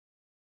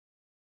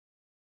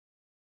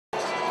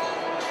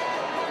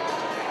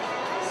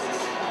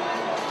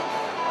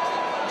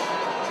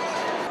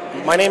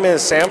My name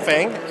is Sam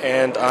Fang,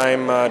 and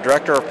I'm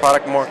Director of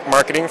Product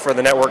Marketing for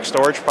the network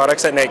storage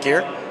products at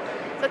Netgear.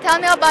 So tell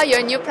me about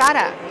your new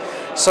product.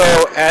 So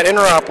at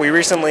Interop, we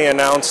recently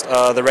announced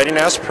the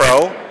ReadyNAS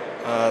Pro.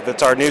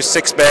 That's our new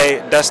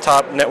 6-bay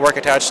desktop network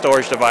attached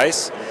storage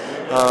device.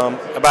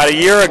 About a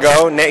year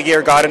ago,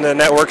 Netgear got into the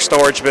network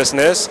storage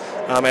business,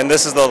 and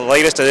this is the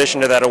latest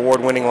addition to that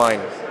award-winning line.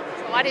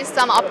 What is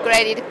some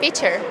upgraded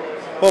feature?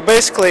 Well,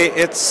 basically,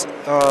 it's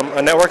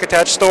a network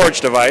attached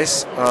storage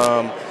device.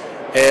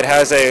 It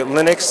has a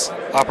Linux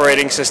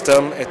operating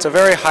system. It's a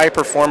very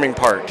high-performing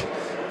part.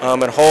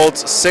 It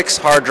holds 6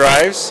 hard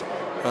drives,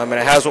 and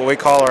it has what we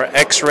call our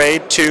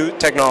X-RAID 2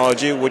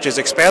 technology, which is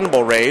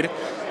expandable RAID,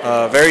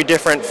 very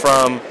different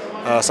from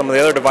some of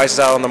the other devices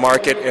out on the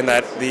market in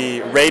that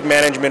the RAID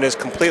management is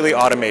completely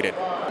automated.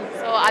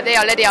 So are they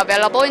already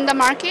available in the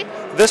market?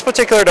 This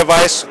particular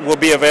device will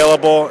be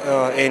available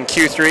in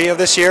Q3 of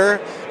this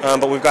year,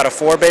 but we've got a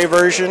 4-bay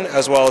version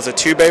as well as a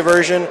 2-bay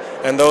version,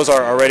 and those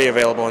are already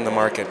available in the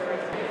market.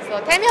 So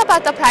tell me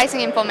about the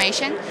pricing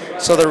information.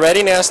 So the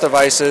ReadyNAS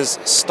devices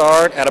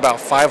start at about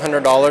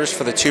 $500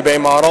 for the 2-bay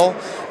model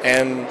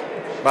and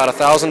about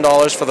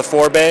 $1,000 for the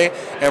 4-bay,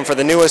 and for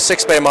the newest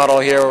 6-bay model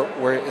here,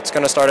 it's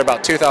going to start at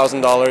about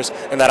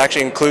 $2,000, and that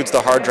actually includes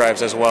the hard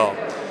drives as well.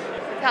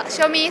 Now,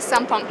 show me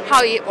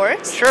how it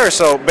works. Sure.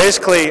 So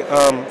basically,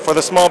 for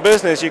the small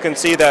business, you can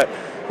see that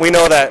we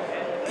know that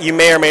you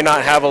may or may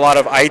not have a lot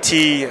of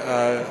IT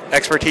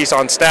expertise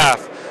on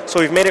staff,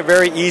 so we've made it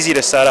very easy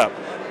to set up.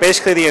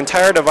 Basically, the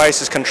entire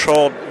device is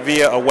controlled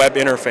via a web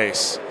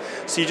interface.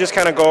 So you just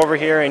kind of go over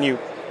here and you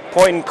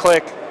point and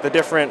click the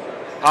different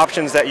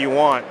options that you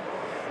want,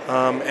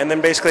 and then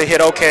basically hit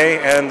OK,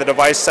 and the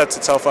device sets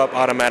itself up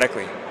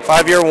automatically.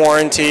 5-year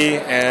warranty,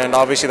 and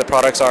obviously the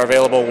products are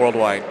available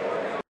worldwide.